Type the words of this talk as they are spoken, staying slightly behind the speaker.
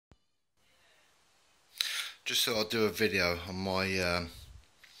Just thought I'd do a video on my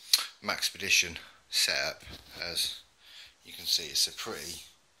maxpedition setup. As you can see, it's a pretty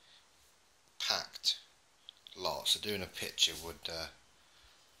packed lot, so doing a picture would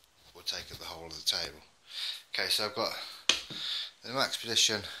take up the whole of the table. Okay, so I've got the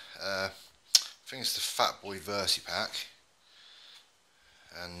maxpedition, I think it's the Fat Boy Versi pack,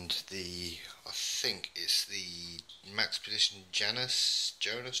 and I think it's the maxpedition Jonas,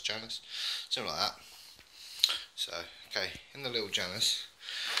 something like that. So, okay, in the little Janus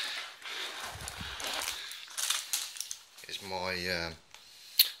is my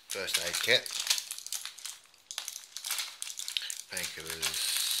first aid kit,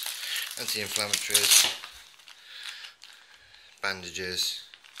 painkillers, anti-inflammatories, bandages,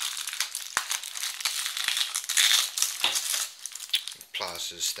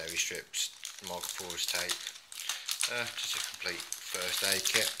 plasters, steri strips, microporous tape, just a complete first aid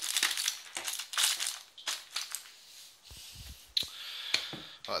kit.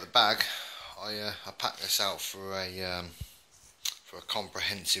 Right, the bag, I packed this out for a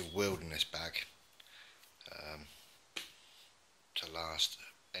comprehensive wilderness bag, to last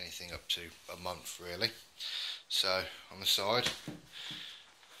anything up to a month really. So on the side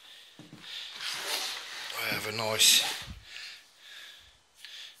I have a nice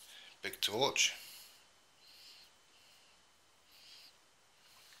big torch,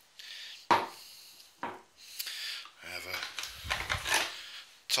 I have a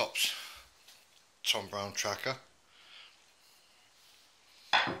Tops Tom Brown tracker.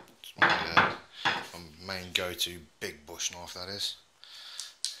 It's my main go-to big bush knife, that is.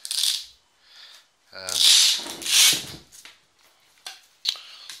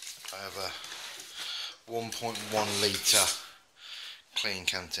 I have a 1.1 litre clean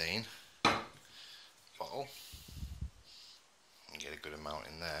canteen bottle. You get a good amount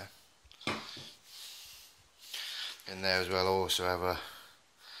in there. In there as well, I also have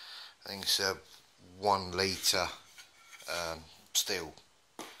I think it's a 1 litre steel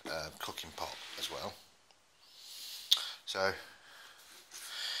cooking pot as well. So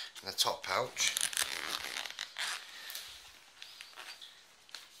in the top pouch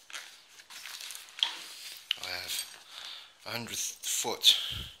I have 100 foot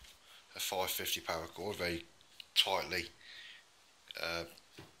of 550 paracord, very tightly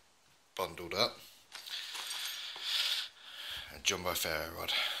bundled up, a jumbo ferro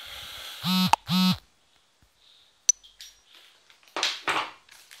rod.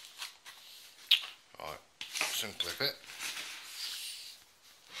 Right, so unclip it.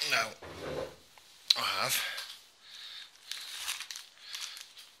 Now I have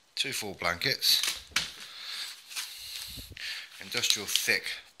 2 full blankets, industrial thick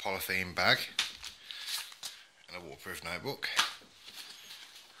polythene bag, and a waterproof notebook.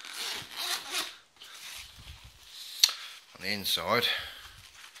 On the inside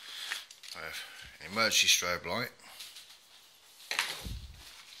I have an emergency strobe light,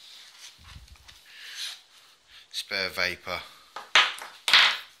 spare vapour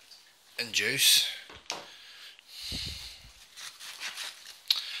and juice,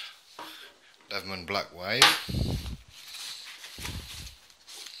 Leatherman Black Wave,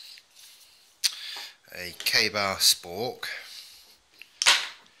 a K-bar spork,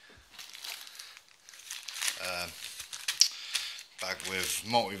 bag with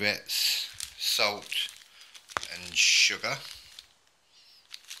multivits, salt and sugar,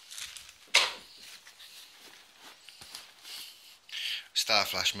 star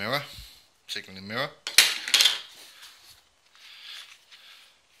flash mirror, signalling mirror,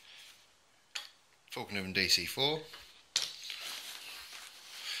 Falconer DC4.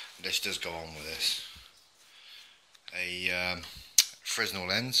 This does go on with this. A Fresnel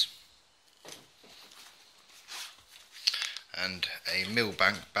lens and a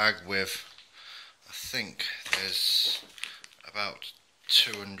Millbank bag with, I think there's about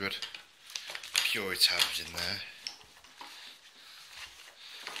 200 Puritabs in there.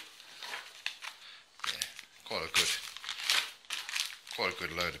 Yeah, quite a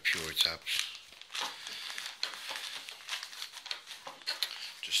good load of Puritabs.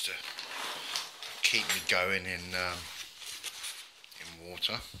 Just to keep me going in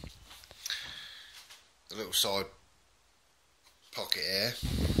water. The little side pocket here,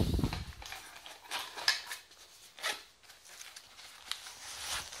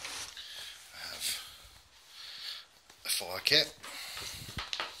 I have a fire kit,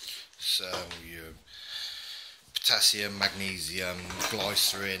 so your potassium, magnesium,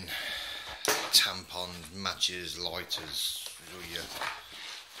 glycerin, tampons, matches, lighters,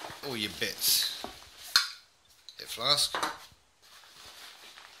 all your bits. Hit flask,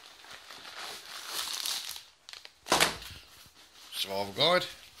 survival guide.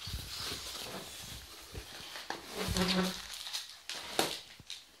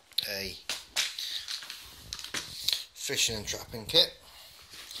 A fishing and trapping kit.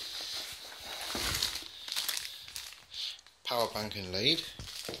 Power bank and lead.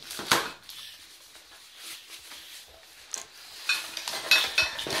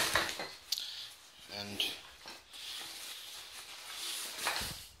 And a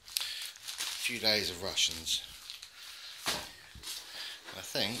few days of rations. I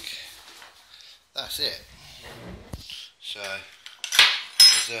think that's it. So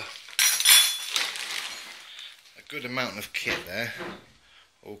there's a good amount of kit there,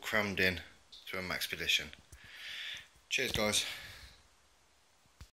 all crammed in to a maxpedition. Cheers guys.